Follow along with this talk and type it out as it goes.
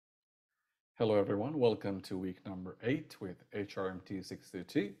Hello, everyone. Welcome to week number 8 with HRMT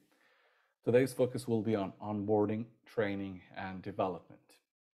 622. Today's focus will be on onboarding, training, and development.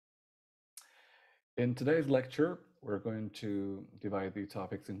 In today's lecture, we're going to divide the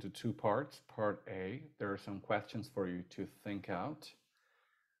topics into two parts. Part A, there are some questions for you to think out.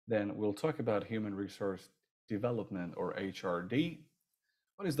 Then we'll talk about human resource development, or HRD.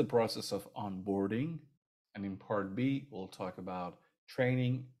 What is the process of onboarding? And in part B, we'll talk about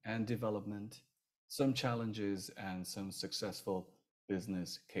training and development, some challenges, and some successful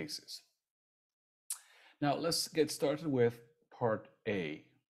business cases. Now, let's get started with part A.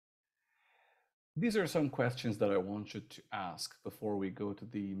 These are some questions that I want you to ask before we go to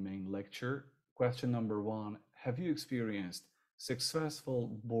the main lecture. Question number 1, have you experienced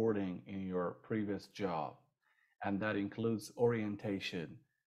successful boarding in your previous job? And that includes orientation,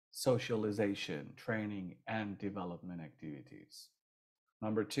 socialization, training, and development activities.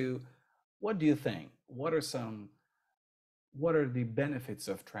 Number 2, what do you think? What are the benefits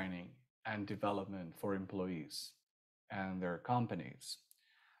of training and development for employees and their companies?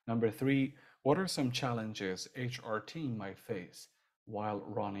 Number 3, what are some challenges HR team might face while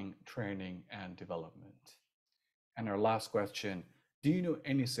running training and development? And our last question, do you know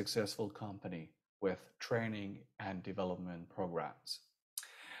any successful company with training and development programs?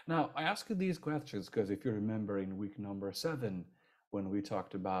 Now, I ask you these questions because if you remember in week number 7, when we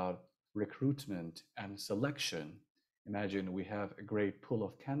talked about recruitment and selection, imagine we have a great pool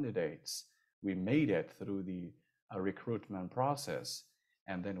of candidates. We made it through the recruitment process,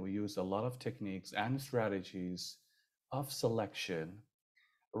 and then we used a lot of techniques and strategies of selection.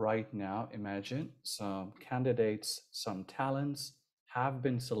 Right now, imagine some candidates, some talents have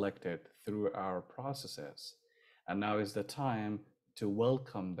been selected through our processes, and now is the time to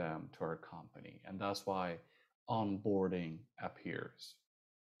welcome them to our company, and that's why onboarding appears.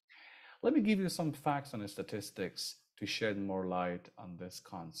 Let me give you some facts and statistics to shed more light on this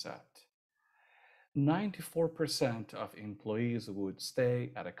concept. 94% of employees would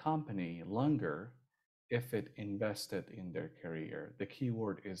stay at a company longer if it invested in their career. The key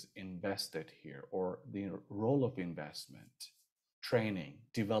word is invested here, or the role of investment, training,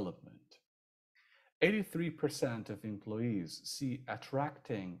 development. 83% of employees see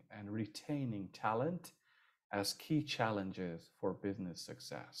attracting and retaining talent as key challenges for business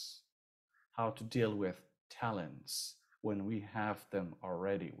success. How to deal with talents when we have them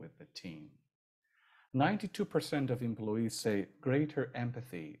already with the team. 92% of employees say greater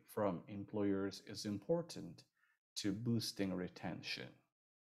empathy from employers is important to boosting retention.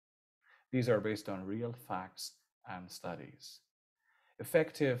 These are based on real facts and studies.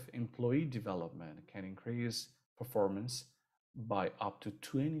 Effective employee development can increase performance by up to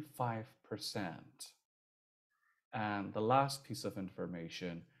 25%. And the last piece of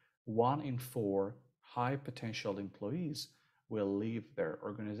information, 1 in 4 high potential employees will leave their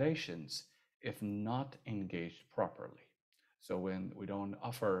organizations if not engaged properly. So when we don't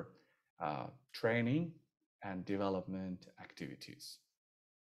offer training and development activities.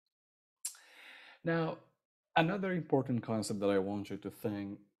 Now, another important concept that I want you to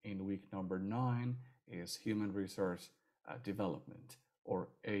think in week number 9 is human resource development, or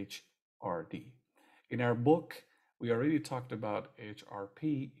HRD. In our book, we already talked about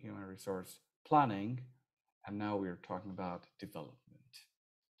HRP, human resource planning, and now we're talking about development.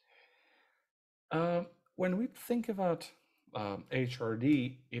 When we think about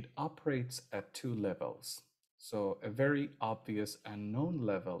HRD, it operates at 2 levels. So a very obvious and known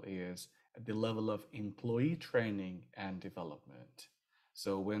level is at the level of employee training and development.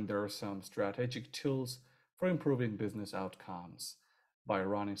 So when there are some strategic tools for improving business outcomes by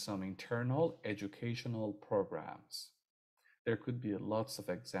running some internal educational programs. There could be lots of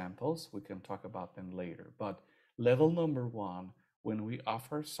examples. We can talk about them later. But level number 1, when we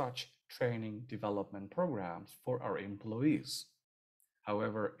offer such training development programs for our employees.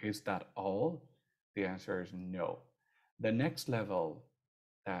 However, is that all? The answer is no. The next level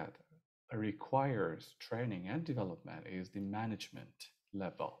that requires training and development is the management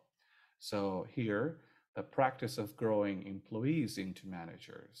level. So here, the practice of growing employees into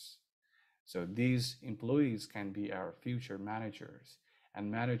managers. So these employees can be our future managers, and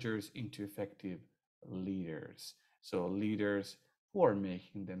managers into effective leaders. So leaders who are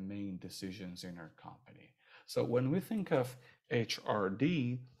making the main decisions in our company. So when we think of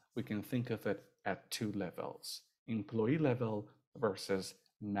HRD, we can think of it at 2 levels, employee level versus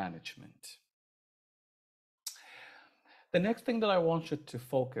management. The next thing that I want you to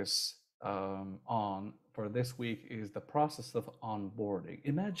focus on for this week is the process of onboarding.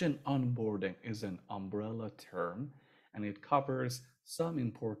 Imagine onboarding is an umbrella term, and it covers some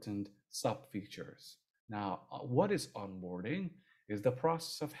important sub features. Now, what is onboarding? Is the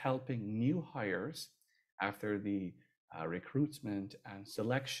process of helping new hires after the recruitment and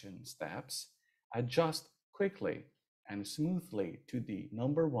selection steps adjust quickly and smoothly to the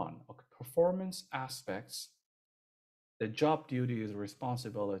number one performance aspects, the job duties,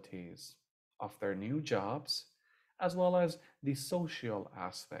 responsibilities of their new jobs, as well as the social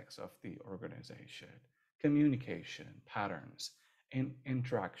aspects of the organization, communication patterns, and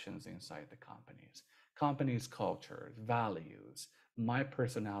interactions inside the company's culture, values, my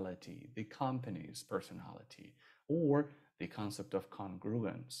personality, the company's personality, or the concept of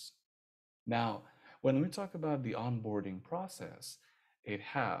congruence. Now, when we talk about the onboarding process, it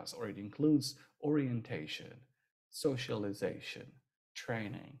includes orientation, socialization,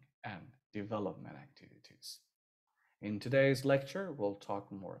 training, and development activities. In today's lecture, we'll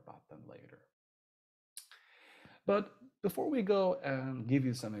talk more about them later. But before we go and give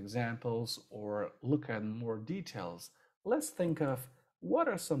you some examples or look at more details, let's think of what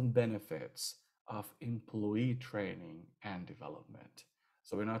are some benefits of employee training and development.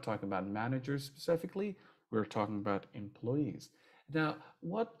 So we're not talking about managers specifically, we're talking about employees. Now,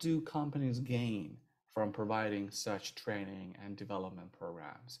 what do companies gain from providing such training and development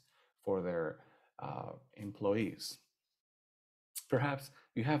programs for their employees? Perhaps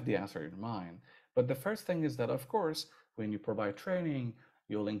you have the answer in mind, but the first thing is that, of course, when you provide training,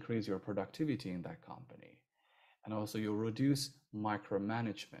 you'll increase your productivity in that company. And also, you'll reduce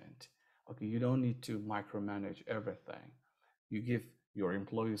micromanagement. Okay, you don't need to micromanage everything. You give your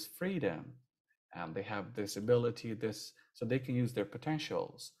employees freedom, and they have this ability, so they can use their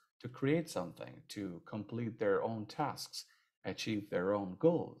potentials to create something, to complete their own tasks, achieve their own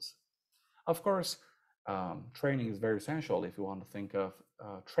goals. Of course, training is very essential if you want to think of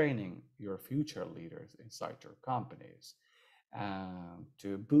training your future leaders inside your companies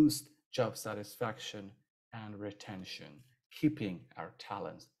to boost job satisfaction and retention, keeping our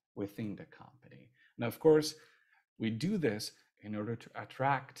talents within the company. And of course, we do this in order to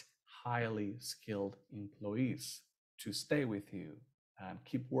attract highly skilled employees to stay with you and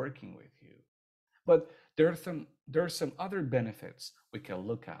keep working with you. But there are some other benefits we can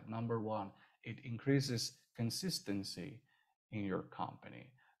look at. Number one, it increases consistency in your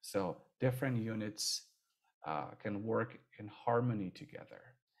company. So different units can work in harmony together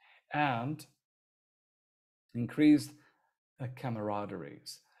and increased camaraderie.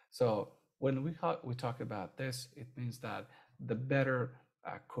 So when we talk about this, it means that the better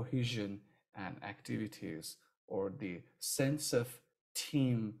cohesion and activities or the sense of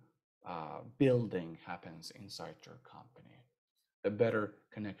team building happens inside your company. The better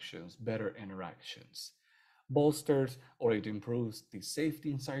connections, better interactions, bolsters or it improves the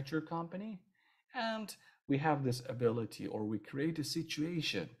safety inside your company. And we have this ability or we create a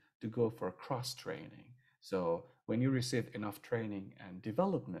situation to go for cross training. So when you receive enough training and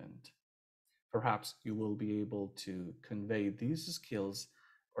development, perhaps you will be able to convey these skills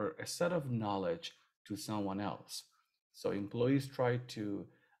or a set of knowledge to someone else. So employees try to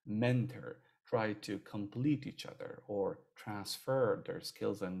mentor, try to complete each other or transfer their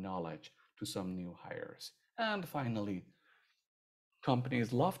skills and knowledge to some new hires. And finally,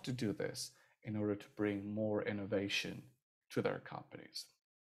 companies love to do this in order to bring more innovation to their companies.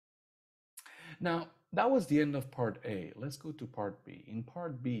 Now, that was the end of part A. Let's go to part B. In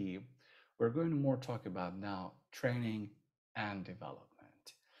part B, we're going to more talk about now training and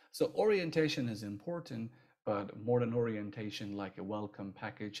development. So orientation is important, but more than orientation, like a welcome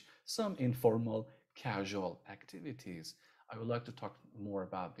package, some informal, casual activities. I would like to talk more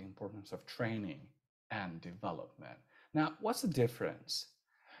about the importance of training and development. Now, what's the difference?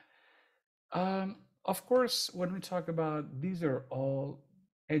 Of course, when we talk about these are all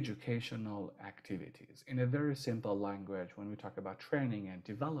educational activities. In a very simple language, when we talk about training and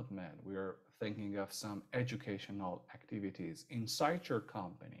development, we're thinking of some educational activities inside your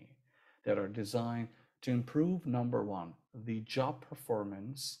company that are designed to improve, number one, the job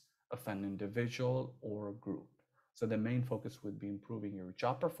performance of an individual or group. So the main focus would be improving your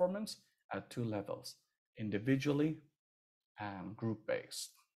job performance at two levels, individually and group-based.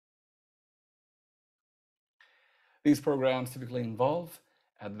 These programs typically involve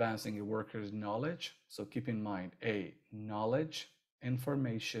advancing a worker's knowledge. So keep in mind, A, knowledge,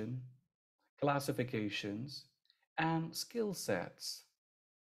 information, classifications, and skill sets,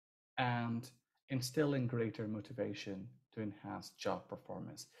 and instilling greater motivation to enhance job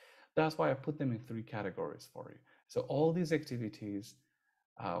performance. That's why I put them in three categories for you. So all these activities,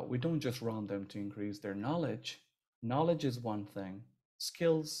 we don't just run them to increase their knowledge. Knowledge is one thing,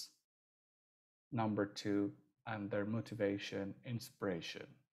 skills, number two, and their motivation, inspiration.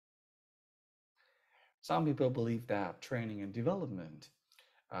 Some people believe that training and development,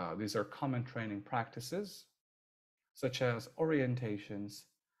 these are common training practices such as orientations,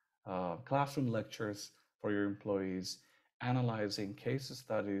 classroom lectures for your employees, analyzing case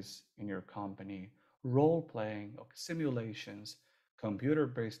studies in your company, role playing, simulations, computer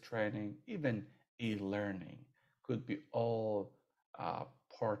based training, even e learning could be all uh,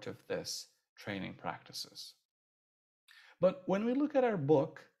 part of this training practices. But when we look at our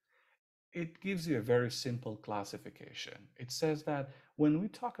book, it gives you a very simple classification. It says that when we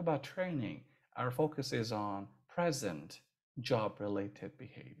talk about training, our focus is on present job related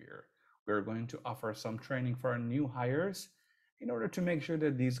behavior. We're going to offer some training for our new hires in order to make sure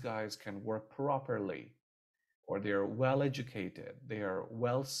that these guys can work properly, or they are well educated, they are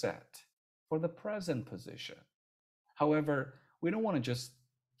well set for the present position. However, we don't want to just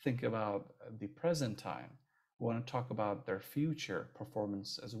think about the present time. We want to talk about their future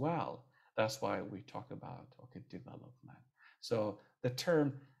performance as well. That's why we talk about development. So the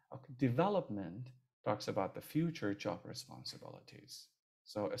term development talks about the future job responsibilities.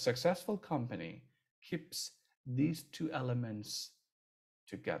 So a successful company keeps these two elements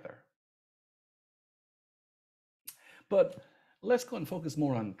together. But let's go and focus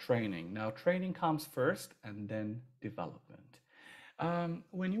more on training. Now, training comes first and then development.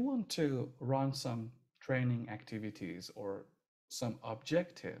 When you want to run some training activities or some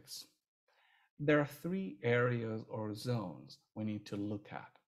objectives, there are three areas or zones we need to look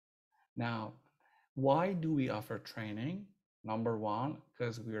at. Now, why do we offer training? Number one,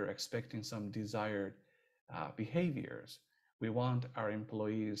 because we are expecting some desired behaviors. We want our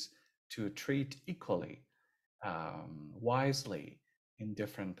employees to treat equally, wisely in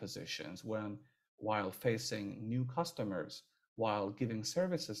different positions while facing new customers, while giving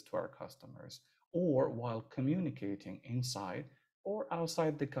services to our customers, or while communicating inside or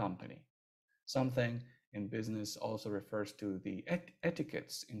outside the company. Something in business also refers to the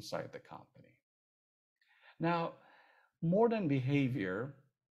etiquettes inside the company. Now, more than behavior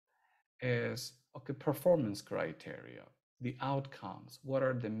is performance criteria, the outcomes. What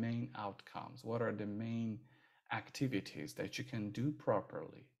are the main outcomes? What are the main activities that you can do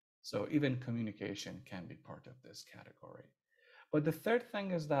properly? So even communication can be part of this category. But the third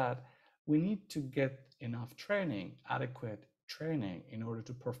thing is that we need to get enough training, adequate training, in order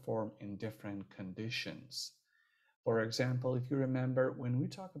to perform in different conditions. For example, if you remember, when we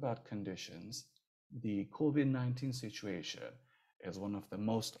talk about conditions, the COVID-19 situation is one of the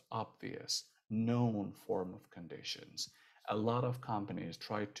most obvious known form of conditions. A lot of companies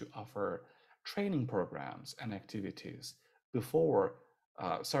try to offer training programs and activities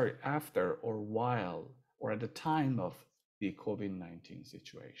after or while or at the time of the COVID-19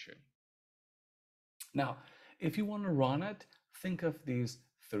 situation. Now, if you want to run it, think of these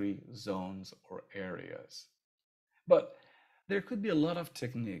three zones or areas. But there could be a lot of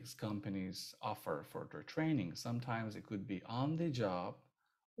techniques companies offer for their training. Sometimes it could be on the job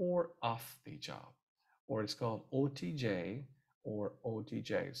or off the job, or it's called OTJ or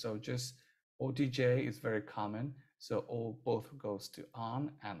OTJ. So just OTJ is very common. So both goes to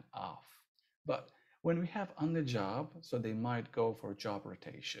on and off. But when we have on the job, so they might go for job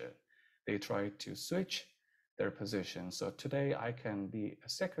rotation. They try to switch their position. So today I can be a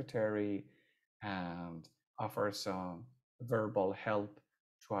secretary and offer some verbal help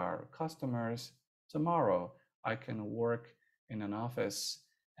to our customers. Tomorrow, I can work in an office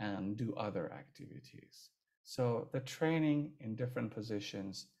and do other activities. So the training in different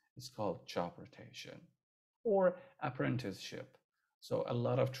positions is called job rotation or apprenticeship. So a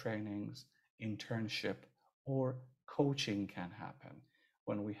lot of trainings, internship, or coaching can happen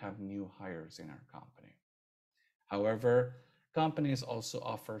when we have new hires in our company. However, companies also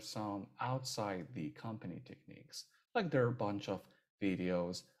offer some outside the company techniques, like there are a bunch of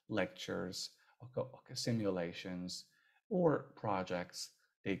videos, lectures, simulations, or projects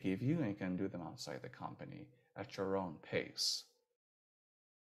they give you, and you can do them outside the company at your own pace.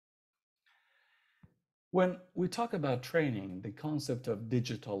 When we talk about training, the concept of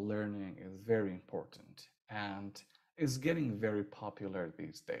digital learning is very important and is getting very popular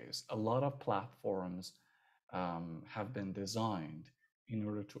these days. A lot of platforms have been designed in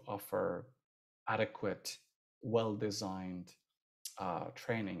order to offer adequate, well-designed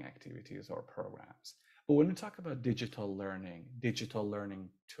training activities or programs. But when we talk about digital learning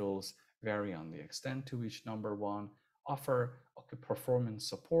tools vary on the extent to which, number one, offer performance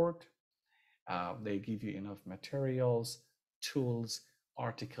support. They give you enough materials, tools,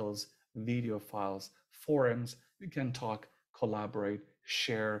 articles, video files, forums. You can talk, collaborate,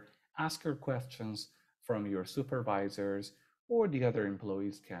 share, ask your questions from your supervisors, or the other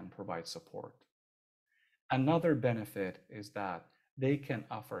employees can provide support. Another benefit is that they can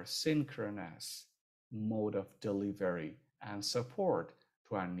offer synchronous mode of delivery and support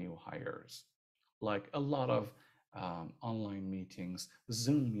to our new hires, like a lot of online meetings,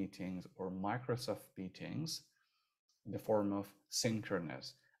 Zoom meetings, or Microsoft meetings in the form of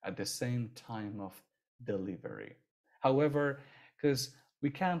synchronous at the same time of delivery. However, because we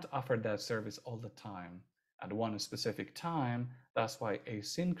can't offer that service all the time at one specific time, that's why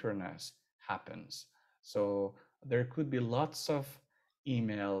asynchronous happens. So there could be lots of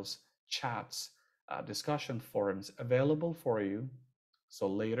emails, chats, discussion forums available for you. So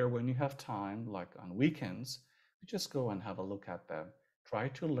later, when you have time, like on weekends, you just go and have a look at them. Try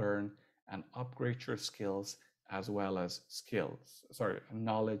to learn and upgrade your skills as well as skills. Sorry,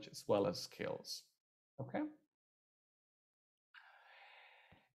 knowledge as well as skills. Okay.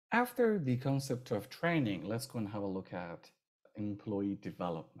 After the concept of training, let's go and have a look at employee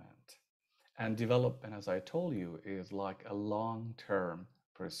development. And development, as I told you, is like a long-term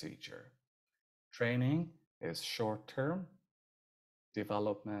procedure. Training is short-term,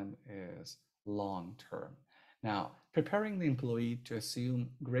 development is long-term. Now, preparing the employee to assume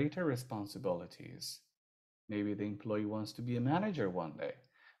greater responsibilities. Maybe the employee wants to be a manager one day.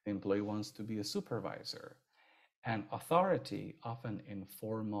 The employee wants to be a supervisor. And authority, often in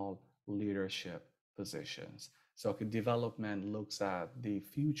formal leadership positions. So development looks at the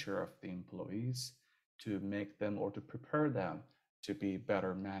future of the employees to make them or to prepare them to be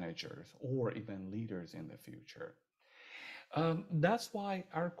better managers or even leaders in the future. That's why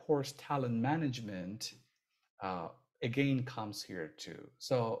our course, talent management, uh, again comes here too.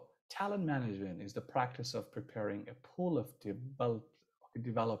 So talent management is the practice of preparing a pool of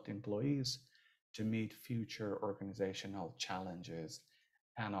developed employees to meet future organizational challenges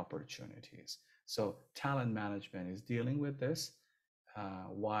and opportunities. So talent management is dealing with this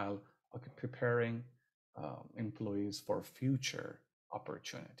while preparing employees for future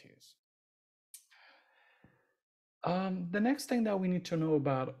opportunities. The next thing that we need to know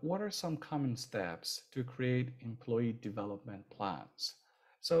about, what are some common steps to create employee development plans?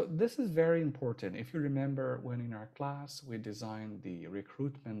 So this is very important. If you remember when in our class we designed the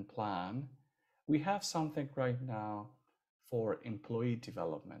recruitment plan, we have something right now for employee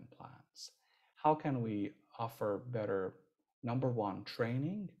development plans. How can we offer better, number one,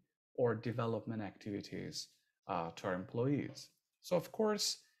 training or development activities to our employees? So of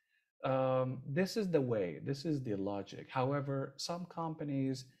course, this is the way, this is the logic. However, some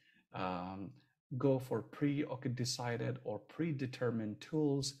companies um, go for decided or predetermined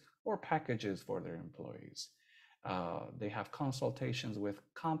tools or packages for their employees. They have consultations with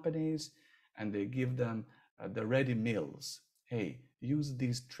companies and they give them the ready meals. Hey, use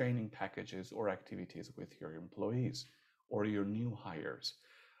these training packages or activities with your employees or your new hires.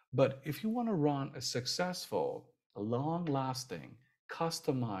 But if you want to run a successful, long lasting,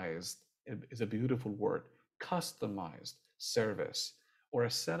 customized, is a beautiful word, customized service or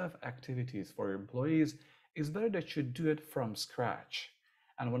a set of activities for your employees, it's better that you do it from scratch.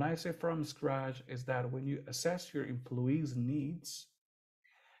 And when I say from scratch, is that when you assess your employees' needs,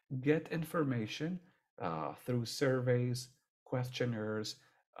 get information through surveys, questionnaires,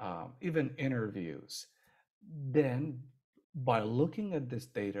 even interviews. Then, by looking at this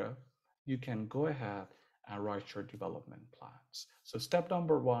data, you can go ahead and write your development plans. So, step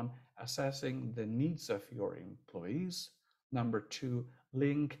number one, assessing the needs of your employees. Number two,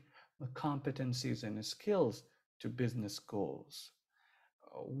 link the competencies and skills to business goals.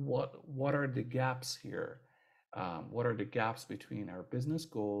 What are the gaps here? What are the gaps between our business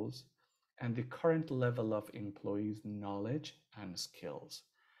goals and the current level of employees' knowledge and skills?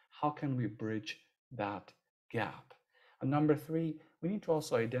 How can we bridge that gap? And number three, we need to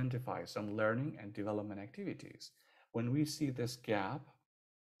also identify some learning and development activities. When we see this gap,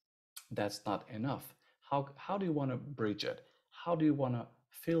 that's not enough. How do you want to bridge it? How do you want to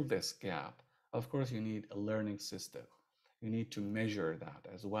fill this gap? Of course, you need a learning system. You need to measure that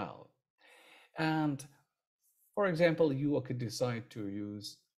as well. And for example, you could decide to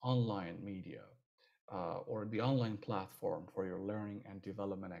use online media or the online platform for your learning and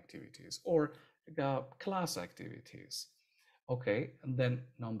development activities or class activities. Okay, and then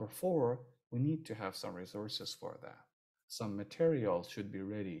number four, we need to have some resources for that. Some materials should be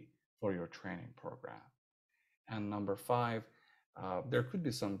ready for your training program. And number five, there could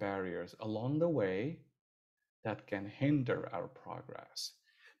be some barriers along the way that can hinder our progress.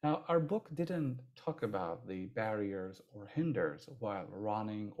 Now, our book didn't talk about the barriers or hinders while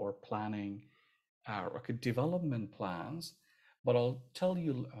running or planning our development plans, but I'll tell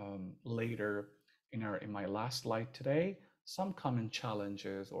you later in my last slide today some common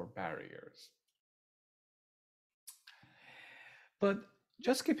challenges or barriers. But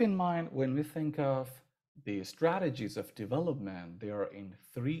just keep in mind when we think of the strategies of development, they are in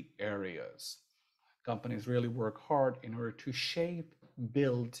three areas. Companies really work hard in order to shape,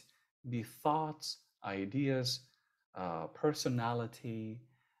 build the thoughts, ideas, personality,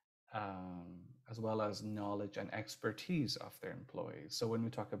 as well as knowledge and expertise of their employees. So when we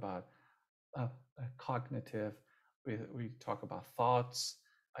talk about cognitive, we talk about thoughts,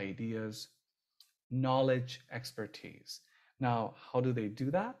 ideas, knowledge, expertise. Now, how do they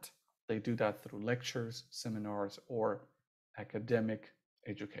do that? They do that through lectures, seminars, or academic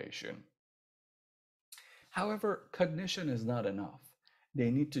education. However, cognition is not enough.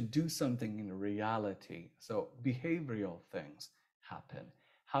 They need to do something in reality. So, behavioral things happen.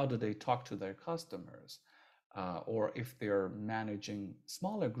 How do they talk to their customers? Or if they're managing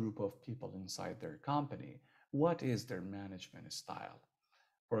smaller group of people inside their company, what is their management style?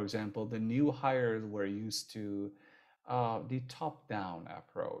 For example, the new hires were used to the top-down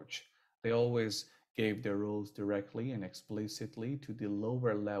approach. They always gave their roles directly and explicitly to the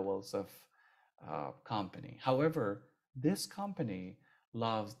lower levels of company. However, this company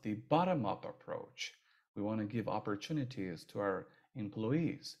loves the bottom-up approach. We want to give opportunities to our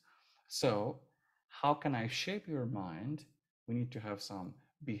employees. So, how can I shape your mind? We need to have some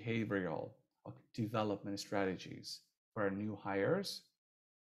behavioral development strategies for our new hires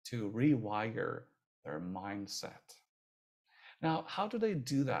to rewire their mindset. Now, how do they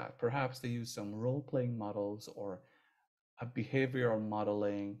do that? Perhaps they use some role playing models or a behavioral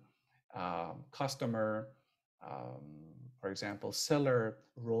modeling, customer, for example, seller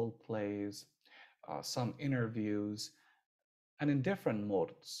role plays, some interviews, and in different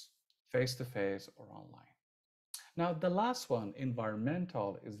modes, face to face or online. Now, the last one,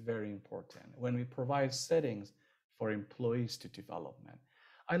 environmental, is very important when we provide settings for employees to development.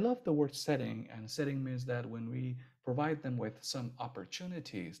 I love the word setting, and setting means that when we provide them with some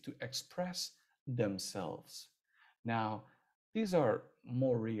opportunities to express themselves. Now, these are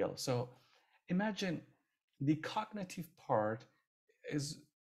more real. So imagine the cognitive part is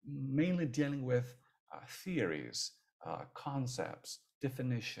mainly dealing with theories, concepts,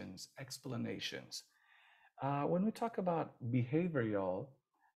 definitions, explanations. When we talk about behavioral,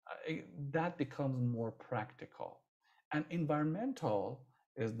 that becomes more practical. And environmental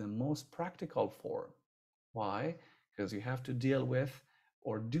is the most practical form. Why? Because you have to deal with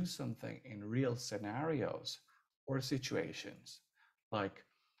or do something in real scenarios or situations. Like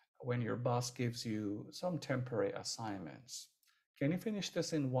when your boss gives you some temporary assignments. Can you finish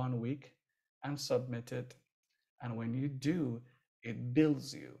this in 1 week and submit it? And when you do, it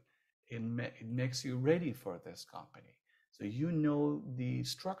builds you. It makes you ready for this company. So you know the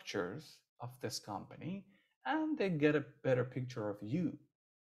structures of this company and they get a better picture of you.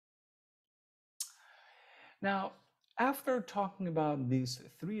 Now, after talking about these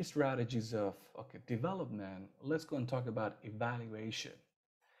three strategies of development, let's go and talk about evaluation.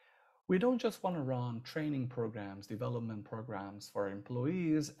 We don't just want to run training programs, development programs for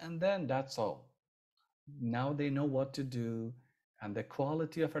employees, and then that's all. Now they know what to do, and the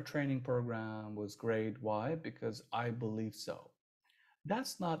quality of our training program was great. Why? Because I believe so.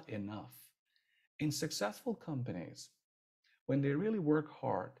 That's not enough. In successful companies, when they really work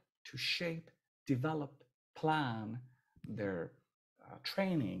hard to shape, develop, plan their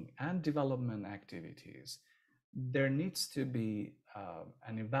training and development activities, there needs to be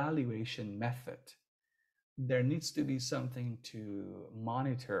an evaluation method. There needs to be something to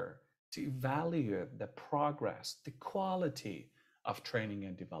monitor, to evaluate the progress, the quality of training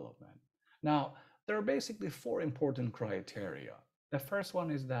and development. Now, there are basically four important criteria. The first one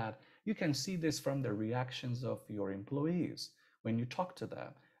is that you can see this from the reactions of your employees when you talk to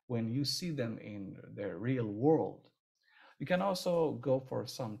them, when you see them in their real world. You can also go for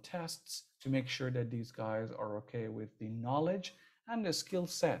some tests to make sure that these guys are okay with the knowledge and the skill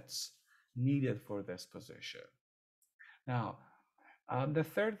sets needed for this position. Now, the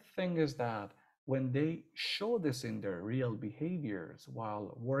third thing is that when they show this in their real behaviors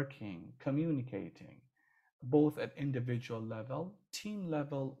while working, communicating, both at individual level, team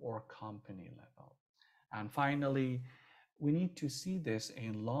level, or company level. And finally, we need to see this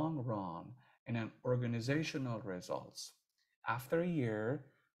in long run in an organizational results. After a year,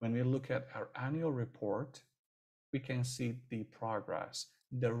 when we look at our annual report, we can see the progress,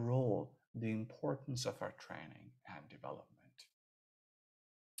 the role, the importance of our training and development.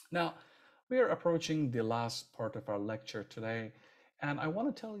 Now, we are approaching the last part of our lecture today, and I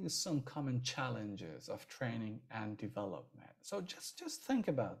want to tell you some common challenges of training and development. So just think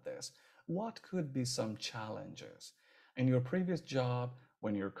about this. What could be some challenges? In your previous job,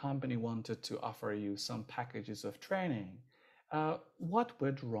 when your company wanted to offer you some packages of training, What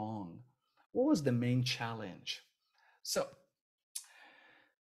went wrong? What was the main challenge? So,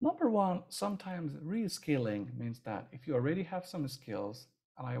 number one, sometimes reskilling means that if you already have some skills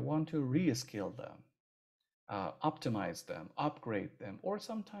and I want to reskill them, optimize them, upgrade them, or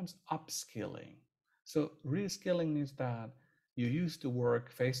sometimes upskilling. So, reskilling means that you used to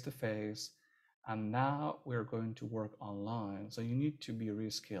work face to face and now we're going to work online. So, you need to be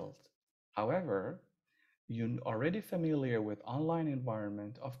reskilled. However, you're already familiar with online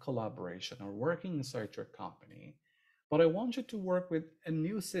environment of collaboration or working inside your company, but I want you to work with a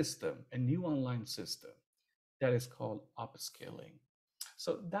new system, a new online system that is called upskilling.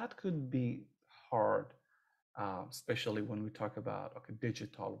 So that could be hard, especially when we talk about a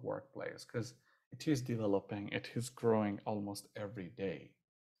digital workplace, because it is developing, it is growing almost every day.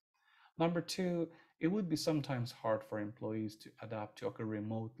 Number two, it would be sometimes hard for employees to adapt to a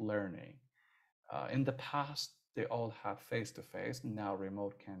remote learning. In the past, they all have face to face. Now,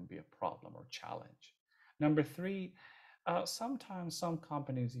 remote can be a problem or challenge. Number three, sometimes some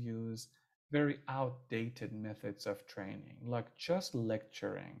companies use very outdated methods of training, like just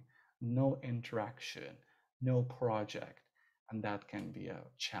lecturing, no interaction, no project, and that can be a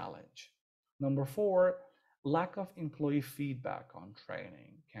challenge. Number four, lack of employee feedback on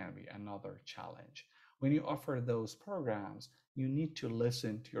training can be another challenge. When you offer those programs, you need to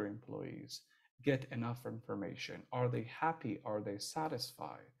listen to your employees, get enough information. Are they happy? Are they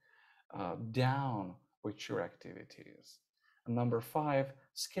satisfied? Down with your activities. And number five,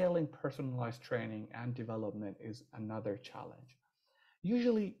 scaling personalized training and development is another challenge.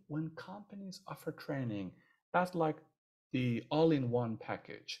 Usually, when companies offer training, that's like the all in one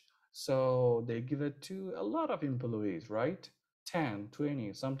package. So they give it to a lot of employees, right? 10,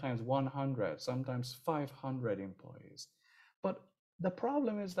 20, sometimes 100, sometimes 500 employees. But the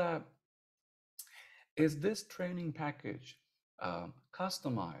problem is this training package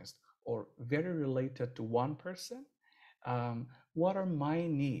customized or very related to one person? What are my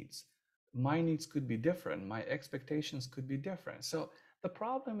needs? My needs could be different. My expectations could be different. So the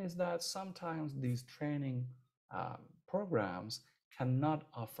problem is that sometimes these training programs cannot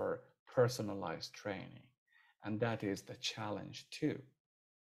offer personalized training. And that is the challenge too.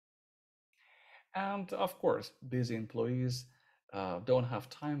 And of course, busy employees don't have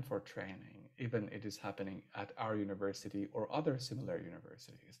time for training, even it is happening at our university or other similar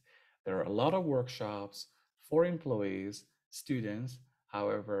universities. There are a lot of workshops for employees, students.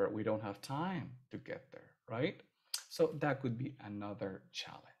 However, we don't have time to get there, right? So that could be another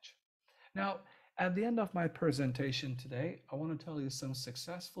challenge. Now, at the end of my presentation today, I want to tell you some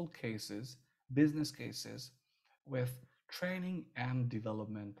successful cases, business cases with training and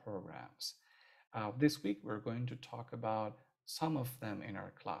development programs. This week, we're going to talk about some of them in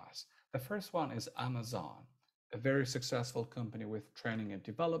our class. The first one is Amazon, a very successful company with training and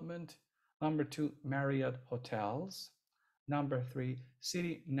development. Number two, Marriott Hotels. Number three,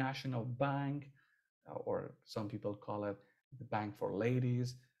 City National Bank, or some people call it the Bank for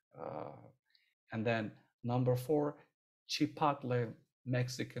Ladies. Uh, and then number four, Chipotle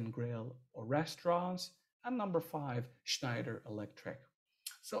Mexican Grill or Restaurants. And number five, Schneider Electric.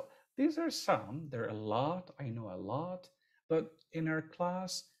 So these are some, there are a lot, I know a lot, but in our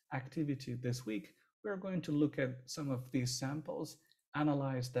class activity this week, we're going to look at some of these samples,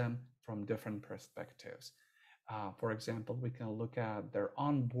 analyze them from different perspectives. For example, we can look at their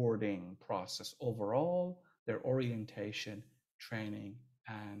onboarding process overall, their orientation, training,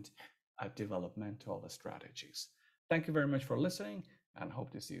 and developmental strategies. Thank you very much for listening and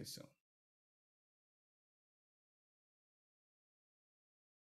hope to see you soon.